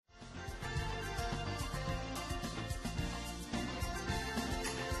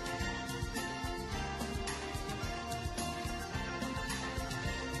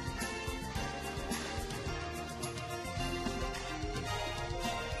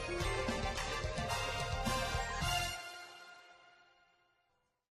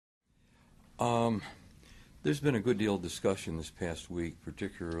There's been a good deal of discussion this past week,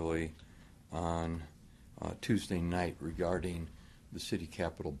 particularly on Tuesday night regarding the city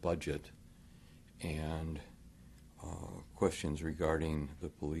capital budget and questions regarding the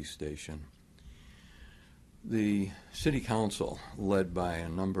police station. The city council, led by a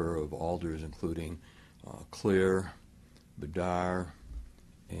number of alders, including Clear, Bedar,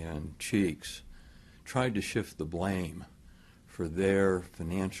 and Cheeks, tried to shift the blame for their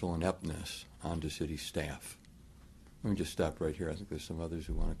financial ineptness onto city staff. Let me just stop right here. I think there's some others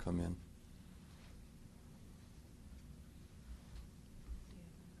who want to come in.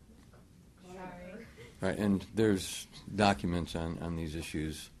 Sorry. Right, and there's documents on these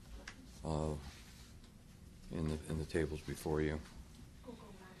issues in the tables before you. We'll go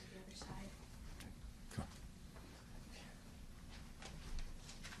around to the other side. Come on.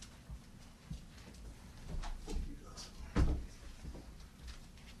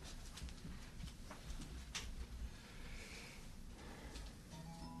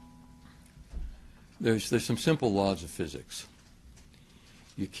 There's some simple laws of physics.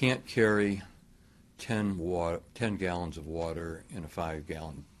 You can't carry 10 gallons of water in a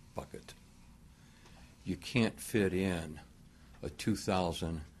 5-gallon bucket. You can't fit in a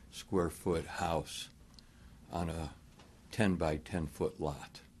 2,000 square foot house on a 10 by 10 foot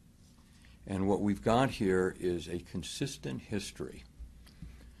lot. And what we've got here is a consistent history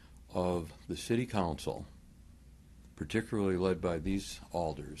of the city council, particularly led by these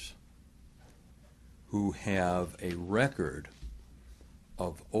alders, who have a record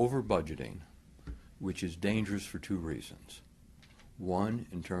of over budgeting, which is dangerous for two reasons. One,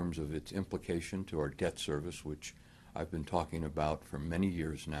 in terms of its implication to our debt service, which I've been talking about for many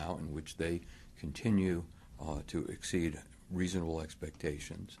years now, in which they continue to exceed reasonable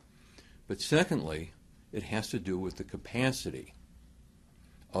expectations. But secondly, it has to do with the capacity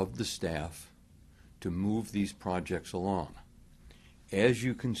of the staff to move these projects along. As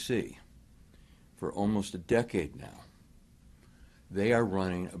you can see, for almost a decade now, they are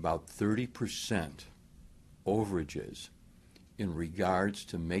running about 30% overages in regards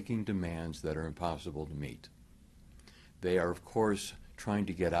to making demands that are impossible to meet. They are, of course, trying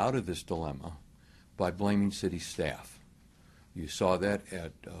to get out of this dilemma by blaming city staff. You saw that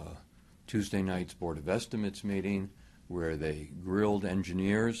at Tuesday night's Board of Estimates meeting, where they grilled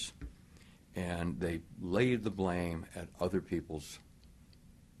engineers and they laid the blame at other people's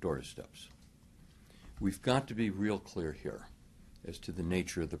doorsteps. We've got to be real clear here as to the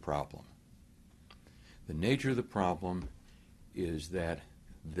nature of the problem. The nature of the problem is that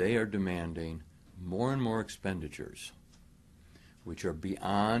they are demanding more and more expenditures which are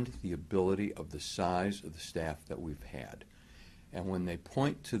beyond the ability of the size of the staff that we've had. And when they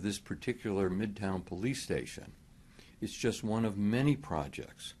point to this particular Midtown police station, it's just one of many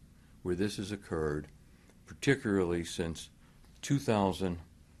projects where this has occurred, particularly since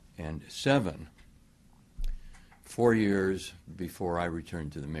 2007, 4 years before I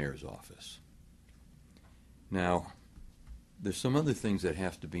returned to the mayor's office. Now, there's some other things that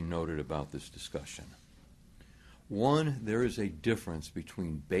have to be noted about this discussion. One, there is a difference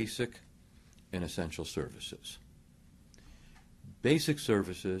between basic and essential services. Basic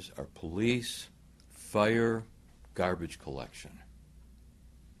services are police, fire, garbage collection.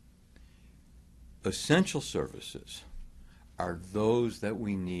 Essential services are those that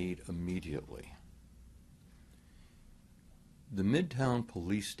we need immediately. The Midtown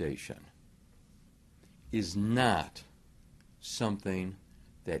Police Station is not something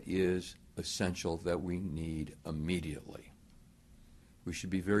that is essential that we need immediately. We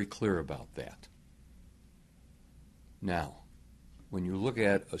should be very clear about that. Now, when you look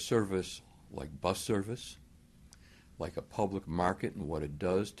at a service like bus service, like a public market and what it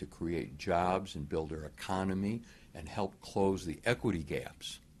does to create jobs and build our economy and help close the equity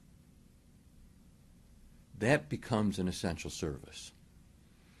gaps, that becomes an essential service.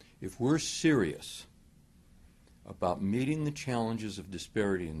 If we're serious about meeting the challenges of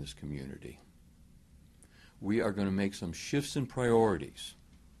disparity in this community, we are going to make some shifts in priorities.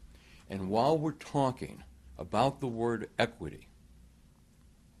 And while we're talking about the word equity,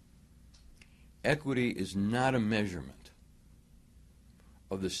 equity is not a measurement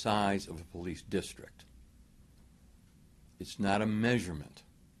of the size of a police district. It's not a measurement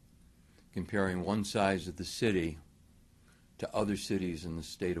comparing one size of the city to other cities in the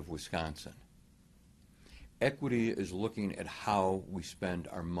state of Wisconsin. Equity is looking at how we spend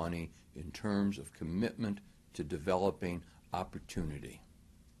our money in terms of commitment to developing opportunity.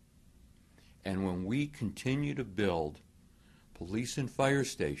 And when we continue to build police and fire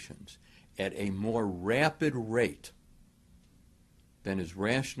stations at a more rapid rate than is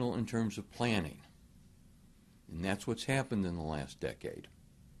rational in terms of planning. And that's what's happened in the last decade.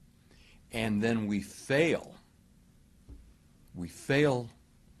 And then we fail. We fail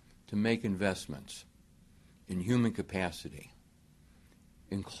to make investments in human capacity,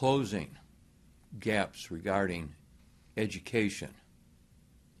 in closing gaps regarding education,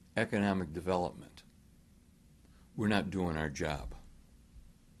 economic development. We're not doing our job.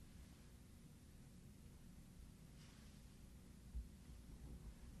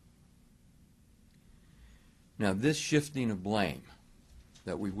 Now, this shifting of blame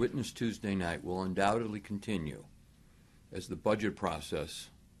that we witnessed Tuesday night will undoubtedly continue as the budget process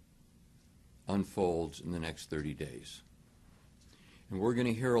unfolds in the next 30 days. And we're going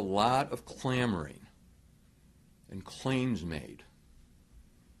to hear a lot of clamoring and claims made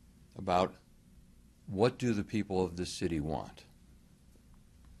about what do the people of this city want.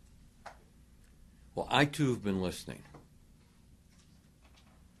 Well, I too have been listening.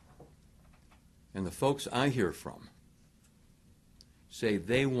 And the folks I hear from say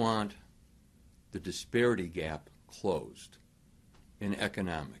they want the disparity gap closed in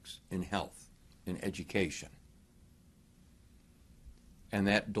economics, in health, in education. And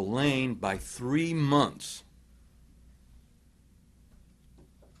that delaying by 3 months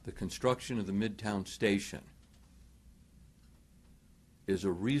the construction of the Midtown Station is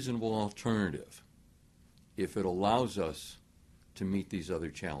a reasonable alternative if it allows us to meet these other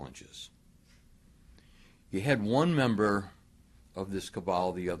challenges. You had one member of this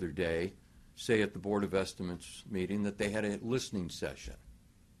cabal the other day say at the Board of Estimates meeting that they had a listening session.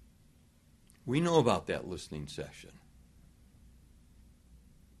 We know about that listening session.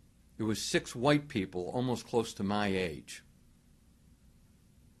 It was 6 white people almost close to my age.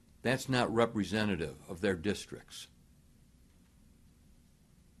 That's not representative of their districts.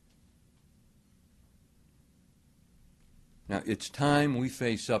 Now, it's time we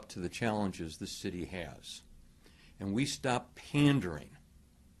face up to the challenges this city has, and we stop pandering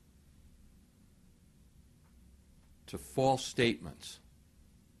to false statements.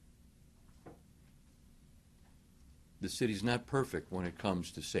 The city's not perfect when it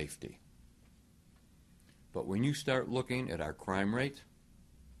comes to safety. But when you start looking at our crime rate,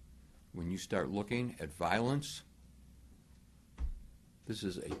 when you start looking at violence, this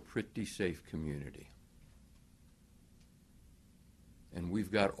is a pretty safe community. And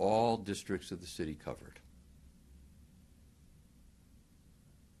we've got all districts of the city covered.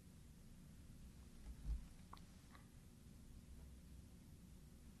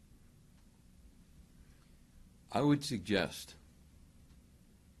 I would suggest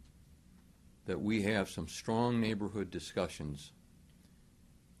that we have some strong neighborhood discussions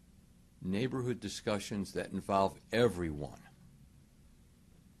that involve everyone.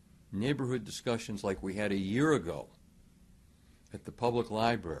 Neighborhood discussions like we had a year ago at the public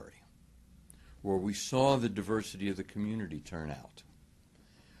library, where we saw the diversity of the community turn out.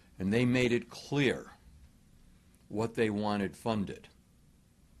 And they made it clear what they wanted funded.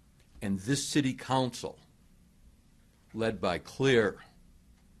 And this city council, led by Clear,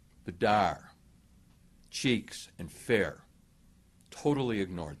 Bedar, Cheeks, and Fair, totally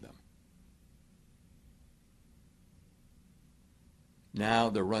ignored them. Now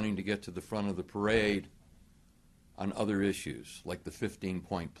they're running to get to the front of the parade on other issues, like the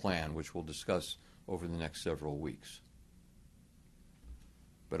 15-point plan, which we'll discuss over the next several weeks.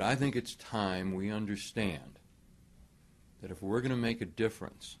 But I think it's time we understand that if we're going to make a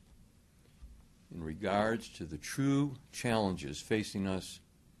difference in regards to the true challenges facing us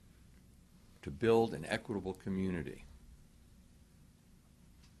to build an equitable community,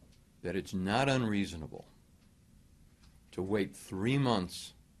 that it's not unreasonable to wait 3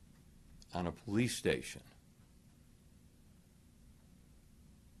 months on a police station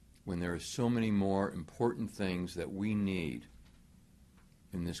when there are so many more important things that we need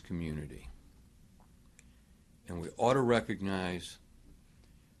in this community. And we ought to recognize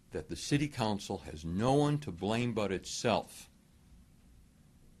that the City Council has no one to blame but itself.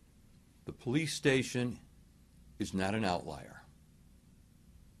 The police station is not an outlier.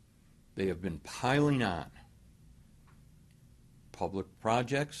 They have been piling on public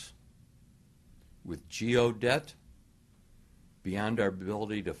projects with geo debt beyond our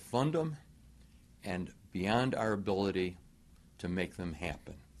ability to fund them and beyond our ability to make them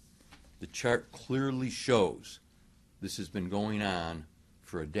happen. The chart clearly shows this has been going on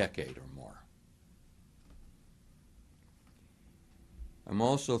for a decade or more. I'm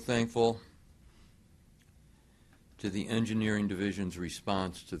also thankful to the Engineering Division's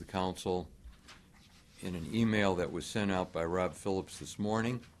response to the Council in an email that was sent out by Rob Phillips this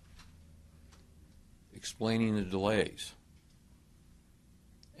morning explaining the delays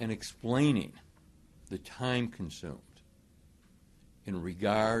and explaining the time consumed in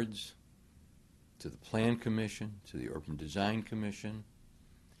regards to the Plan Commission, to the Urban Design Commission,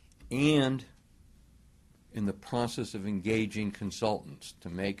 and in the process of engaging consultants to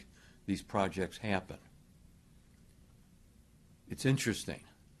make these projects happen. It's interesting.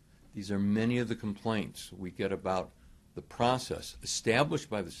 These are many of the complaints we get about the process established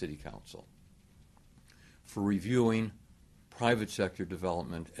by the City Council for reviewing private sector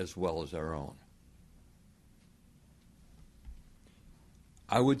development as well as our own.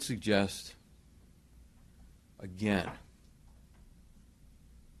 I would suggest, again,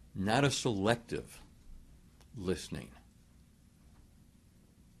 not a selective listening,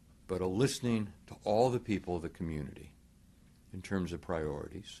 but a listening to all the people of the community in terms of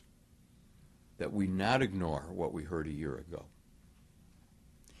priorities, that we not ignore what we heard a year ago.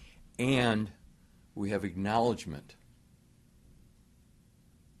 And we have acknowledgement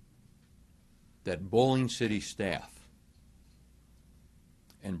that Bowling City staff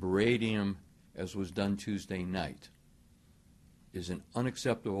and berating him, as was done Tuesday night, is an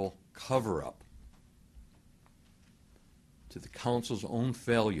unacceptable cover-up to the council's own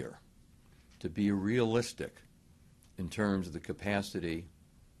failure to be realistic in terms of the capacity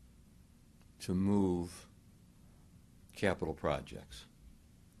to move capital projects.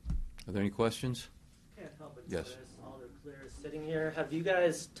 Are there any questions? Can't help but Yes. notice Alder Clear is sitting here. Have you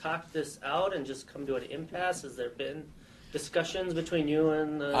guys talked this out and just come to an impasse? Has there been discussions between you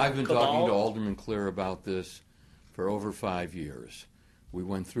and the I've been cabal? talking to Alderman Clear about this for over 5 years. We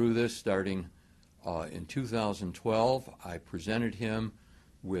went through this starting in 2012. I presented him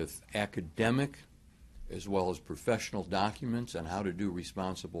with academic as well as professional documents on how to do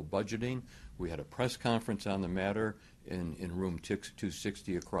responsible budgeting. We had a press conference on the matter in room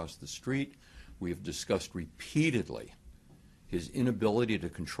 260 across the street. We have discussed repeatedly his inability to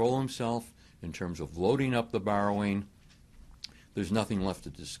control himself in terms of loading up the borrowing. There's nothing left to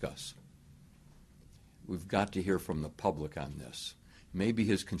discuss. We've got to hear from the public on this. Maybe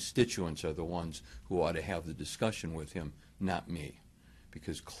his constituents are the ones who ought to have the discussion with him, not me.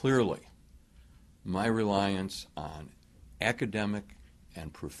 Because clearly, my reliance on academic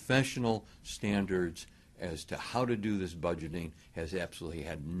and professional standards as to how to do this budgeting has absolutely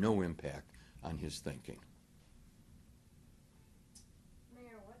had no impact on his thinking.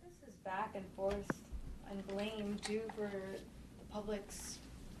 Mayor, what does this back and forth and blame do for the public's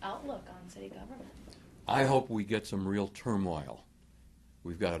outlook on city government? I hope we get some real turmoil.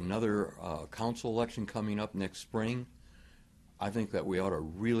 We've got another council election coming up next spring. I think that we ought to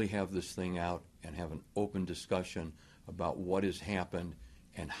really have this thing out and have an open discussion about what has happened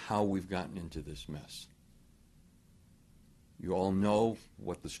and how we've gotten into this mess. You all know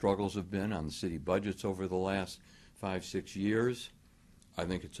what the struggles have been on the city budgets over the last 5-6 years. I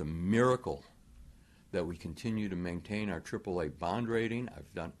think it's a miracle that we continue to maintain our AAA bond rating.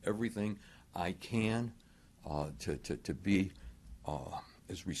 I've done everything I can to be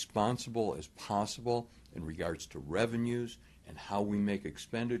as responsible as possible in regards to revenues and how we make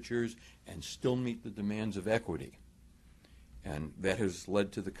expenditures and still meet the demands of equity. And that has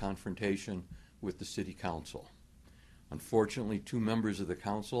led to the confrontation with the city council. Unfortunately, 2 members of the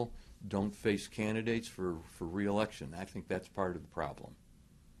council don't face candidates for re-election. I think that's part of the problem.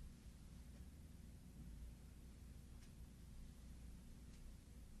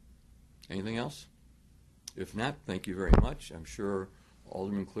 Anything else? If not, thank you very much. I'm sure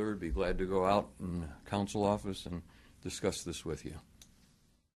Alderman Clear would be glad to go out in the council office and discuss this with you.